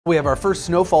We have our first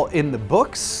snowfall in the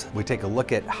books. We take a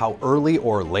look at how early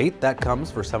or late that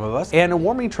comes for some of us, and a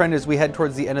warming trend as we head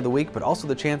towards the end of the week, but also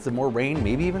the chance of more rain,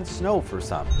 maybe even snow for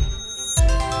some.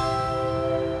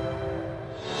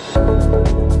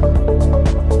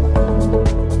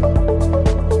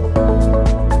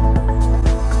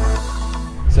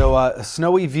 So a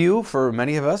snowy view for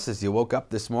many of us as you woke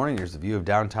up this morning. Here's a view of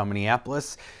downtown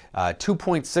Minneapolis.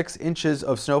 2.6 inches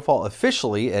of snowfall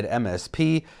officially at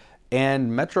MSP.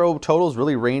 And metro totals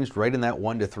really ranged right in that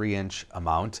 1 to 3 inch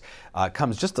amount.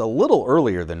 Comes just a little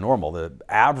earlier than normal. The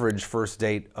average first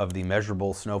date of the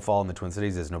measurable snowfall in the Twin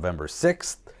Cities is November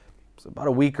 6th. It's about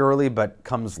a week early, but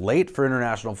comes late for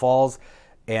International Falls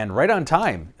and right on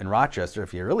time in Rochester.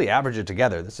 If you really average it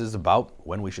together, this is about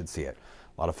when we should see it.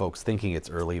 A lot of folks thinking it's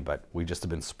early, but we just have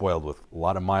been spoiled with a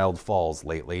lot of mild falls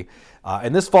lately.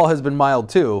 And this fall has been mild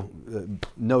too,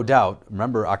 no doubt.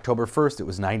 Remember, October 1st, it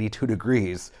was 92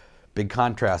 degrees. Big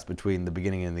contrast between the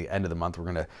beginning and the end of the month. We're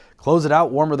going to close it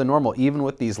out warmer than normal, even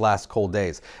with these last cold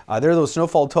days. There are those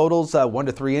snowfall totals, 1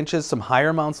 to 3 inches, some higher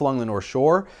amounts along the North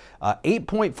Shore,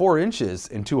 8.4 inches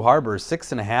in two harbors,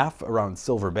 6.5 around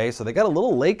Silver Bay. So they got a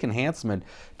little lake enhancement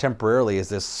temporarily as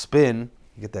this spin,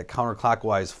 you get that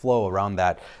counterclockwise flow around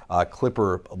that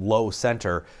Clipper low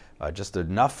center. Just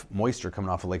enough moisture coming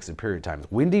off of Lake Superior times.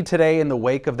 Windy today in the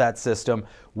wake of that system.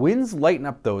 Winds lighten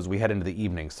up though as we head into the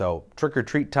evening. So trick or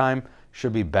treat time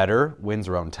should be better. Winds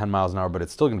around 10 miles an hour, but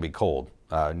it's still going to be cold,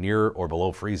 near or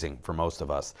below freezing for most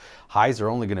of us. Highs are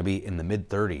only going to be in the mid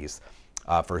 30s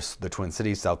for the Twin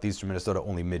Cities, southeastern Minnesota,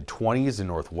 only mid 20s in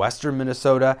northwestern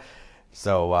Minnesota.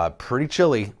 So pretty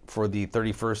chilly for the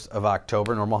 31st of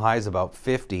October. Normal highs about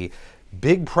 50.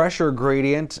 Big pressure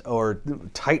gradient or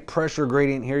tight pressure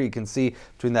gradient here. You can see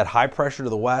between that high pressure to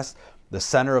the west, the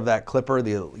center of that clipper,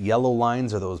 the yellow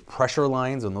lines are those pressure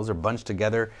lines. When those are bunched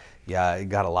together, yeah, it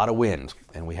got a lot of wind.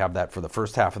 And we have that for the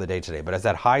first half of the day today. But as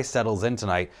that high settles in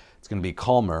tonight, it's going to be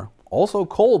calmer. Also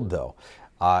cold though.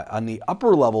 On the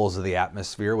upper levels of the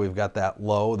atmosphere, we've got that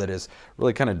low that is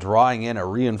really kind of drawing in a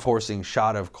reinforcing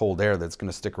shot of cold air that's going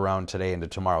to stick around today into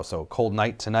tomorrow. So cold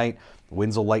night tonight,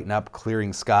 winds will lighten up,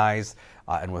 clearing skies,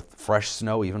 and with fresh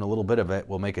snow, even a little bit of it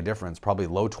will make a difference. Probably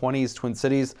low 20s, Twin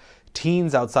Cities,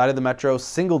 teens outside of the metro,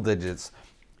 single digits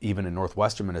even in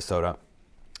northwestern Minnesota.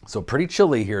 So pretty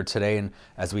chilly here today and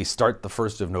as we start the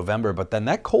 1st of November, but then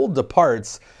that cold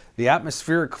departs. The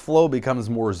atmospheric flow becomes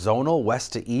more zonal,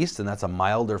 west to east, and that's a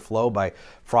milder flow. By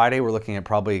Friday, we're looking at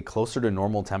probably closer to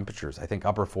normal temperatures. I think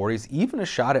upper 40s, even a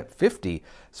shot at 50,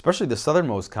 especially the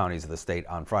southernmost counties of the state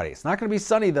on Friday. It's not going to be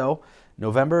sunny, though.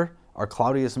 November, our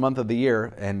cloudiest month of the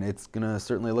year, and it's going to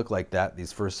certainly look like that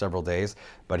these first several days.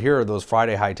 But here are those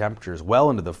Friday high temperatures, well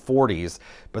into the 40s.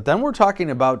 But then we're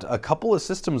talking about a couple of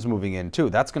systems moving in, too.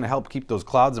 That's going to help keep those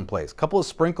clouds in place. A couple of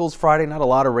sprinkles Friday, not a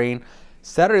lot of rain.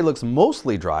 Saturday looks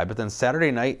mostly dry, but then Saturday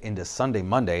night into Sunday,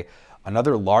 Monday,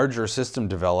 another larger system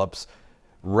develops.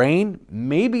 Rain,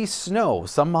 maybe snow.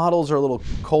 Some models are a little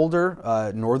colder.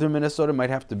 Northern Minnesota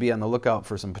might have to be on the lookout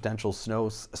for some potential snow,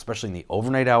 especially in the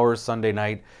overnight hours Sunday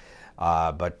night.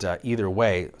 But either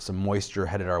way, some moisture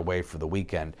headed our way for the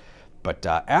weekend. But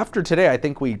after today, I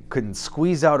think we can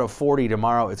squeeze out a 40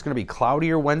 tomorrow. It's going to be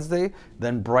cloudier Wednesday,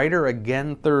 then brighter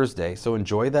again Thursday. So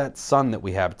enjoy that sun that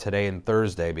we have today and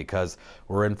Thursday because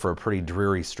we're in for a pretty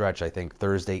dreary stretch, I think,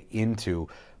 Thursday into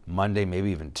Monday,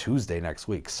 maybe even Tuesday next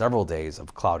week. Several days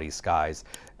of cloudy skies,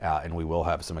 and we will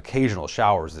have some occasional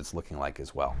showers, it's looking like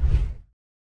as well.